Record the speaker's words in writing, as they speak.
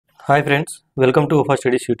Hi friends, welcome to Offer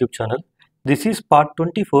Studies YouTube channel. This is part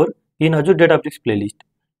 24 in Azure Databricks playlist.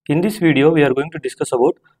 In this video, we are going to discuss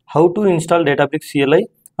about how to install Databricks CLI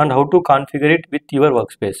and how to configure it with your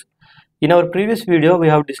workspace. In our previous video, we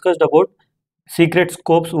have discussed about secret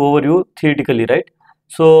scopes overview theoretically, right?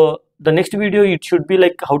 So the next video, it should be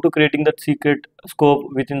like how to creating that secret scope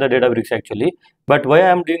within the Databricks actually. But why I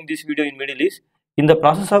am doing this video in middle is, in the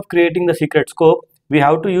process of creating the secret scope, we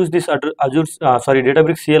have to use this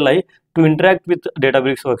Databricks CLI to interact with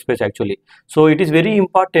Databricks Workspace actually. So it is very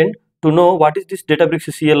important to know what is this Databricks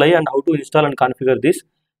CLI and how to install and configure this.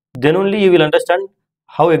 Then only you will understand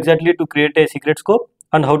how exactly to create a secret scope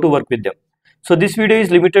and how to work with them. So this video is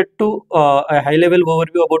limited to a high level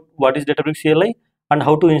overview about what is Databricks CLI and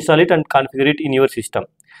how to install it and configure it in your system.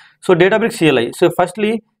 So Databricks CLI. So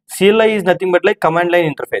firstly, CLI is nothing but like command line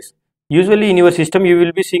interface. Usually in your system, you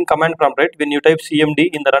will be seeing command prompt, right? When you type CMD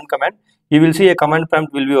in the run command, you will see a command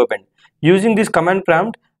prompt will be opened. Using this command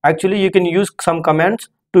prompt, actually you can use some commands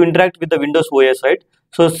to interact with the Windows OS, right?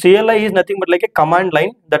 So CLI is nothing but like a command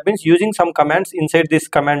line. That means using some commands inside this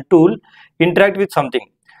command tool, interact with something.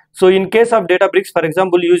 So in case of Databricks, for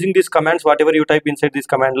example, using these commands, whatever you type inside this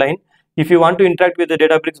command line, if you want to interact with the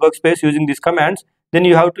Databricks workspace using these commands, then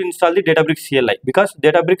you have to install the Databricks CLI, because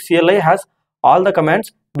Databricks CLI has all the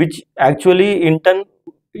commands which actually in turn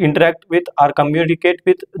interact with or communicate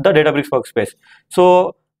with the Databricks workspace.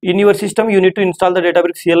 So in your system, you need to install the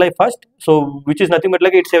Databricks CLI first. So which is nothing but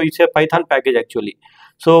like it's a Python package actually.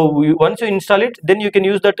 So once you install it, then you can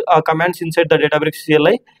use that commands inside the Databricks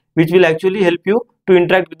CLI, which will actually help you to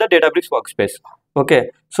interact with the Databricks workspace.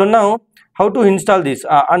 Okay. So now how to install this?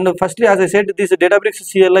 And firstly, as I said, this Databricks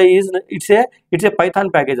CLI is it's a Python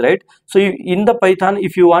package, right? So in the Python,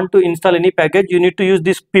 if you want to install any package, you need to use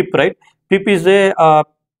this pip, right? Pip is a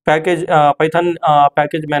package Python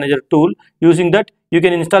package manager tool. Using that, you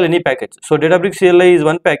can install any package. So Databricks CLI is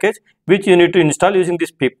one package which you need to install using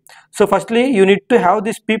this pip. So firstly, you need to have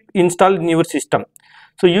this pip installed in your system.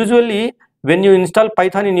 So usually when you install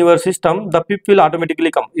Python in your system, the pip will automatically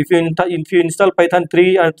come. If you install Python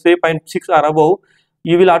 3 and 3.6 or above,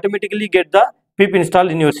 you will automatically get the pip installed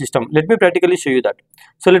in your system. Let me practically show you that.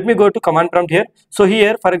 So let me go to command prompt here. So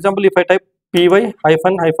here, for example, if I type py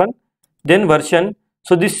 -- then version,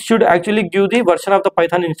 so this should actually give the version of the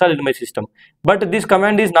Python installed in my system. But this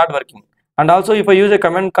command is not working. And also if I use a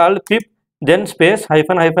command called pip then space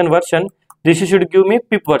 -- version, this should give me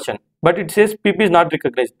pip version. But it says pip is not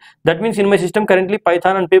recognized. That means in my system currently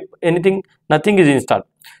Python and pip nothing is installed.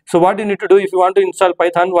 So what you need to do, if you want to install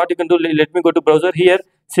Python, what you can do, let me go to browser here,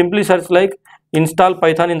 simply search like install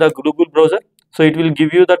Python in the Google browser. So it will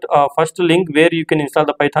give you that first link where you can install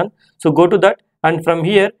the Python. So go to that and from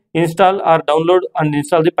here install or download and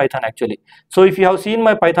install the Python actually. So if you have seen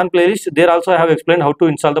my Python playlist, there also I have explained how to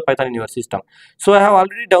install the Python in your system. So I have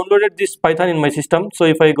already downloaded this Python in my system. So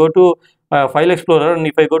if I go to File Explorer and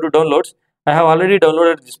if I go to downloads, I have already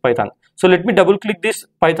downloaded this Python. So let me double click this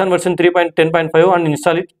Python version 3.10.5 and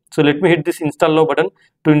install it. So let me hit this install now button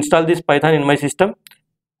to install this Python in my system.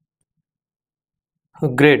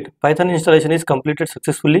 Great, Python installation is completed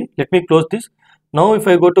successfully. Let me close this. Now if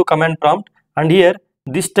I go to command prompt and here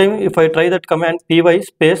this time if I try that command py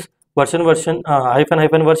space version version,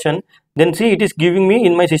 then see it is giving me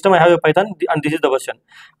in my system I have a Python and this is the version.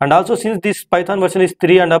 And also since this Python version is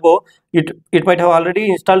 3 and above, it might have already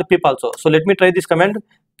installed pip also. So let me try this command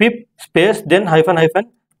pip space then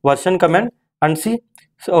 -- version command and see.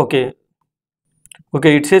 So okay,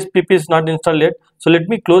 it says pip is not installed yet. So let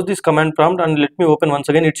me close this command prompt and let me open once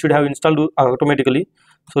again. It should have installed automatically.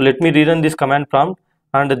 So let me rerun this command prompt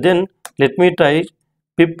and then let me try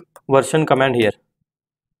pip version command here.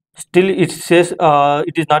 Still it says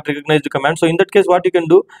it is not recognized the command. So in that case, what you can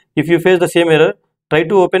do, if you face the same error, try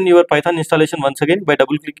to open your Python installation once again by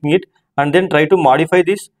double clicking it and then try to modify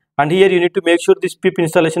this. And here you need to make sure this pip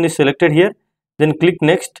installation is selected here, then click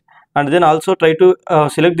next and then also try to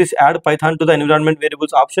select this add Python to the environment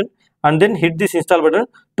variables option and then hit this install button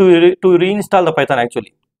to reinstall the Python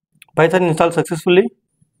actually. Python installed successfully.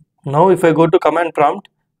 Now if I go to command prompt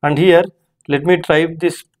and here let me try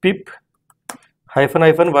this pip --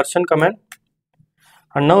 version command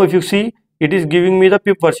and now if you see it is giving me the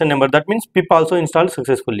pip version number. That means pip also installed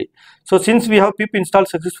successfully. So since we have pip installed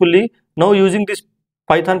successfully, now using this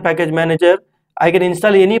Python package manager, I can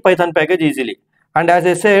install any Python package easily. And as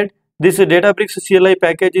I said, this Databricks CLI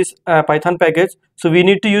package is a Python package. So we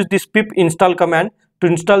need to use this pip install command to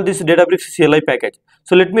install this Databricks CLI package.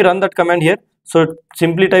 So let me run that command here. So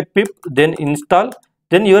simply type pip then install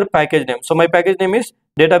then your package name. So my package name is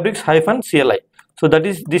Databricks -CLI. So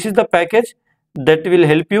this is the package that will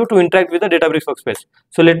help you to interact with the Databricks Workspace.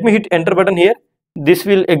 So let me hit enter button here. This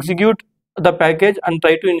will execute the package and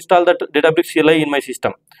try to install that Databricks CLI in my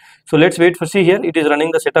system. So let's wait for, see here, it is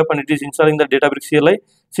running the setup and it is installing the Databricks CLI.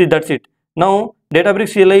 See, that's it. Now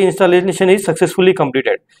Databricks CLI installation is successfully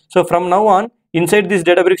completed. So from now on, inside this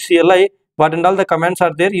Databricks CLI, what and all the commands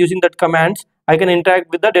are there, using that commands I can interact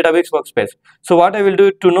with the Databricks Workspace. So what I will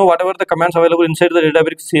do to know whatever the commands available inside the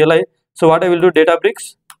Databricks CLI, so what I will do,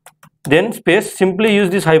 Databricks, then space, simply use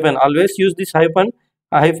this hyphen, always use this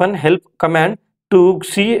hyphen help command to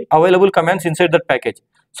see available commands inside that package.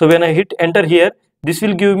 So when I hit enter here, this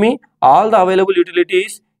will give me all the available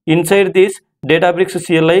utilities inside this Databricks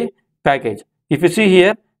CLI package. If you see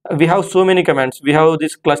here, we have so many commands. We have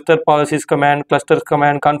this cluster policies command, clusters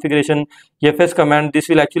command, configuration, FS command. This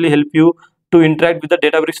will actually help you to interact with the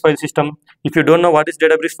Databricks file system. If you don't know what is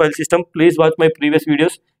Databricks file system, please watch my previous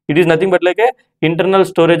videos. It is nothing but like a internal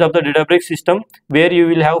storage of the Databricks system where you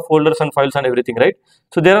will have folders and files and everything, right?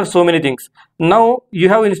 So there are so many things. Now you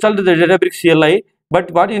have installed the Databricks CLI,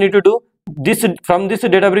 but what you need to do, this from this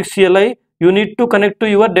Databricks CLI, you need to connect to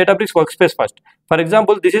your Databricks Workspace first. For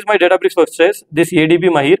example, this is my Databricks Workspace, this ADB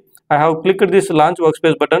Mahir. I have clicked this launch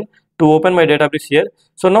Workspace button to open my Databricks here.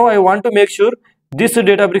 So now I want to make sure this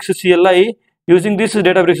Databricks CLI, using this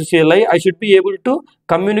Databricks CLI, I should be able to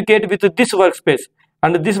communicate with this workspace,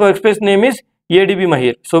 and this workspace name is ADB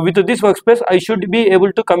Mahir. So with this workspace, I should be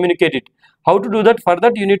able to communicate it. How to do that? For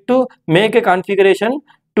that, you need to make a configuration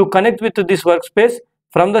to connect with this workspace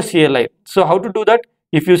from the CLI. So how to do that?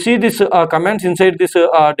 If you see this commands inside this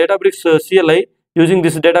Databricks CLI, using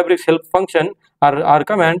this Databricks help function or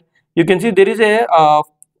command, you can see there is a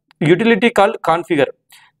utility called configure.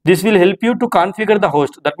 This will help you to configure the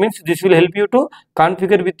host. That means this will help you to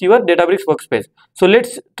configure with your Databricks Workspace. So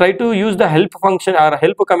let's try to use the help function or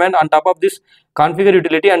help command on top of this configure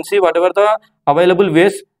utility and see whatever the available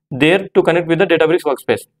ways there to connect with the Databricks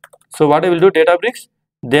Workspace. So what I will do, Databricks,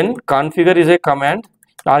 then configure is a command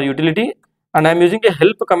or utility, and I am using a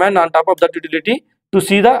help command on top of that utility to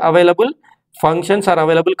see the available functions or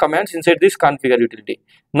available commands inside this configure utility.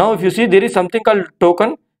 Now if you see, there is something called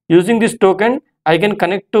token. Using this token, I can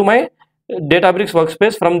connect to my Databricks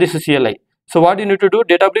Workspace from this CLI. So what you need to do,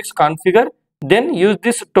 Databricks configure, then use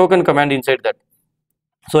this token command inside that.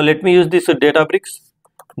 So let me use this Databricks,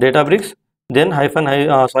 then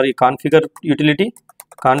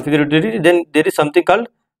configure utility, then there is something called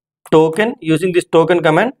token. Using this token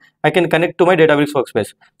command, I can connect to my Databricks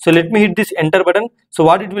Workspace. So let me hit this enter button. So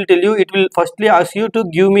what it will tell you, it will firstly ask you to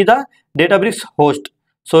give me the Databricks host.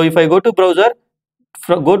 So if I go to browser,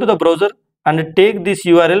 go to the browser and take this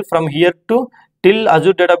URL from here to till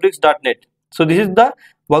azuredatabricks.net. So this is the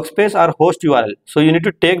workspace or host URL. So you need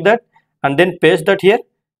to take that and then paste that here,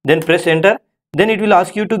 then press enter. Then it will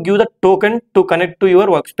ask you to give the token to connect to your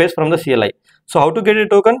workspace from the CLI. So how to get a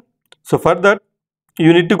token? So for that,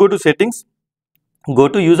 you need to go to settings, go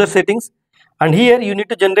to user settings, and here you need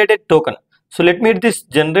to generate a token. So let me hit this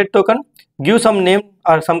generate token, give some name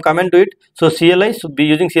or some comment to it. So CLI, so be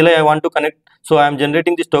using CLI I want to connect. So I am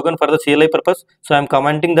generating this token for the CLI purpose. So I am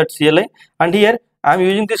commenting that CLI, and here I am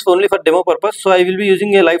using this only for demo purpose. So I will be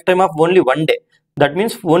using a lifetime of only 1 day. That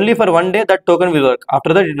means only for 1 day that token will work.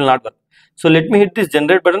 After that it will not work. So let me hit this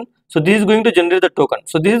generate button. So this is going to generate the token.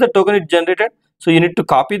 So this is the token it generated. So you need to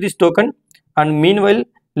copy this token, and meanwhile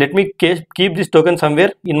let me keep this token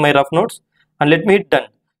somewhere in my rough notes, and let me hit done.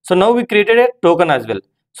 So now we created a token as well.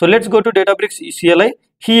 So let's go to Databricks CLI.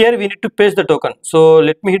 Here we need to paste the token. So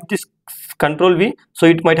let me hit this Control V. So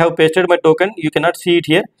it might have pasted my token. You cannot see it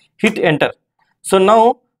here. Hit enter. So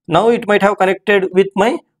now it might have connected with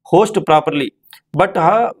my host properly. But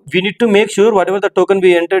we need to make sure whatever the token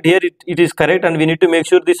we entered here, it is correct, and we need to make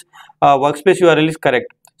sure this workspace URL is correct.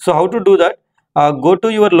 So how to do that? Go to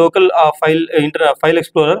your local file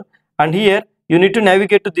explorer, and here you need to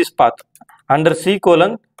navigate to this path under C:,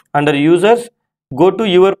 under users, go to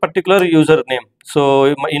your particular username. So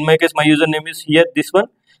in my case, my username is here, this one.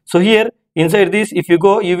 So here inside this, if you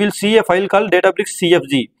go, you will see a file called Databricks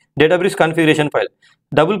CFG, Databricks configuration file.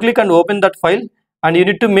 Double click and open that file, and you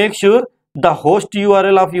need to make sure the host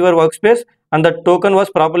URL of your workspace and the token was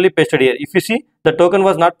properly pasted here. If you see, the token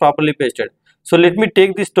was not properly pasted. So let me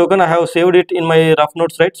take this token. I have saved it in my rough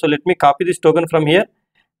notes, right? So let me copy this token from here,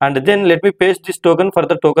 and then let me paste this token for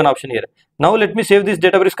the token option here. Now let me save this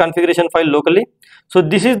Databricks configuration file locally. So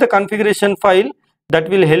this is the configuration file that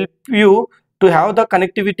will help you to have the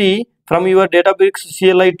connectivity from your Databricks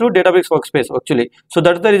CLI to Databricks Workspace actually. So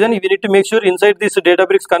that's the reason you need to make sure inside this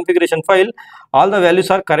Databricks configuration file all the values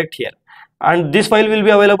are correct here, and this file will be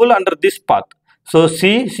available under this path. So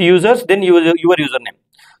C users, then your username.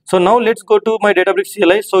 So now let's go to my Databricks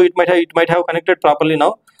CLI. So it might have connected properly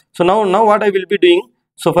now. So now what I will be doing,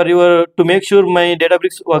 so for to make sure my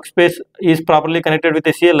Databricks workspace is properly connected with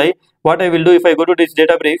the CLI, what I will do, if I go to this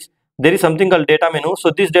Databricks, there is something called data menu.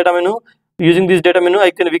 So this data menu, using this data menu,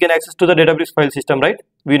 we can access to the Databricks file system, right?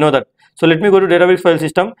 We know that. So let me go to Databricks file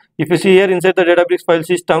system. If you see here inside the Databricks file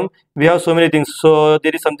system, we have so many things. So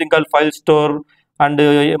there is something called file store and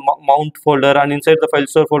mount folder, and inside the file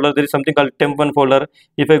store folder there is something called temp1 folder.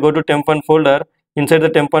 If I go to temp1 folder, inside the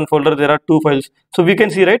temp1 folder there are 2 files. So we can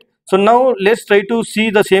see, right? So now let's try to see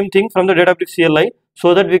the same thing from the Databricks CLI,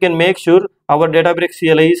 so that we can make sure our Databricks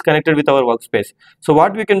CLI is connected with our workspace. So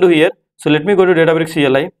what we can do here, so let me go to Databricks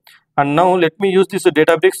CLI, and now let me use this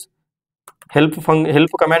Databricks help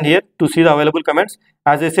command here to see the available commands.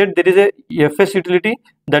 As I said, there is a FS utility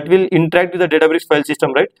that will interact with the Databricks file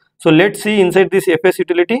system, right? So let's see inside this FS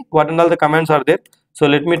utility what and all the commands are there. So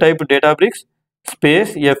let me type Databricks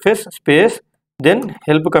space FS space then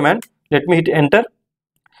help command. Let me hit enter.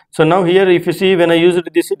 So now here if you see, when I used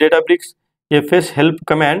this Databricks FS help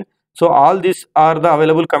command, so all these are the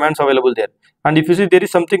available commands available there. And if you see, there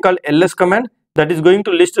is something called ls command that is going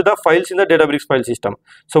to list the files in the Databricks file system.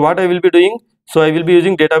 So what I will be doing, so I will be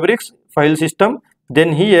using Databricks file system,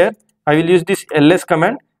 then here I will use this ls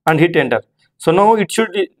command and hit enter. So now it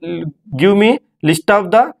should give me list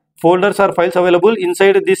of the folders or files available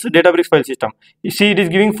inside this Databricks file system. You see, it is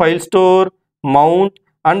giving file store, mount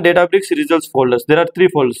and Databricks results folders. There are 3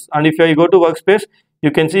 folders, and if I go to workspace, you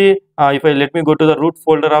can see, if I let me go to the root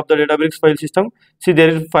folder of the Databricks file system, see there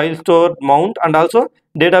is file store, mount and also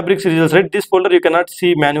Databricks results, right? This folder you cannot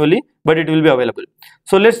see manually, but it will be available.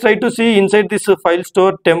 So let's try to see inside this file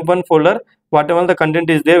store temp1 folder whatever the content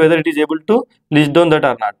is there, whether it is able to list down that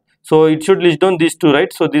or not. So it should list down these 2,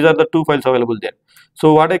 right? So these are the 2 files available there.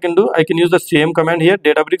 So what I can do, I can use the same command here,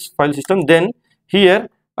 Databricks file system, then here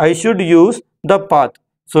I should use the path.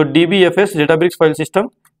 So DBFS Databricks file system,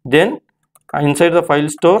 then inside the file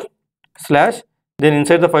store slash, then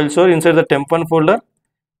inside the file store, inside the temp1 folder,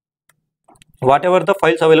 whatever the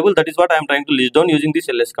files available, that is what I am trying to list down using this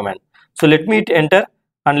ls command. So let me hit enter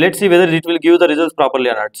and let's see whether it will give the results properly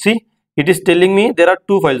or not. See, it is telling me there are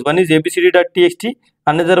 2 files, one is abcd.txt,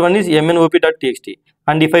 another one is mnop.txt,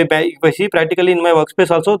 and if I see practically in my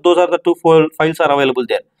workspace also, those are the 2 files are available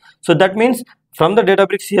there. So that means from the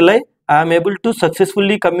Databricks CLI I am able to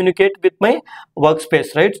successfully communicate with my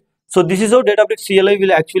workspace, right? So this is how Databricks CLI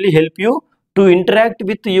will actually help you to interact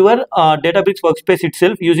with your Databricks workspace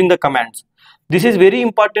itself using the commands. This is very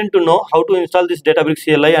important to know how to install this Databricks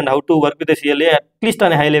CLI and how to work with the CLI at least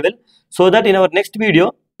on a high level, so that in our next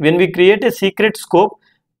video, when we create a secret scope,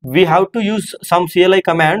 we have to use some CLI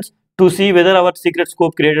commands to see whether our secret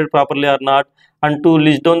scope created properly or not, and to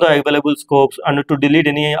list down the available scopes and to delete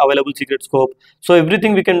any available secret scope. So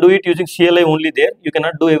everything we can do it using CLI only there. You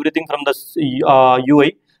cannot do everything from the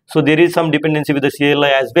UI. So there is some dependency with the CLI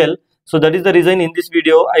as well. So that is the reason in this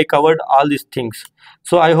video I covered all these things.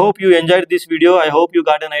 So I hope you enjoyed this video. I hope you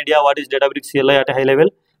got an idea what is Databricks CLI at a high level.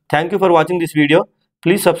 Thank you for watching this video.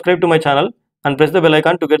 Please subscribe to my channel and press the bell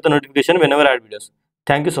icon to get the notification whenever I add videos.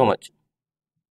 Thank you so much.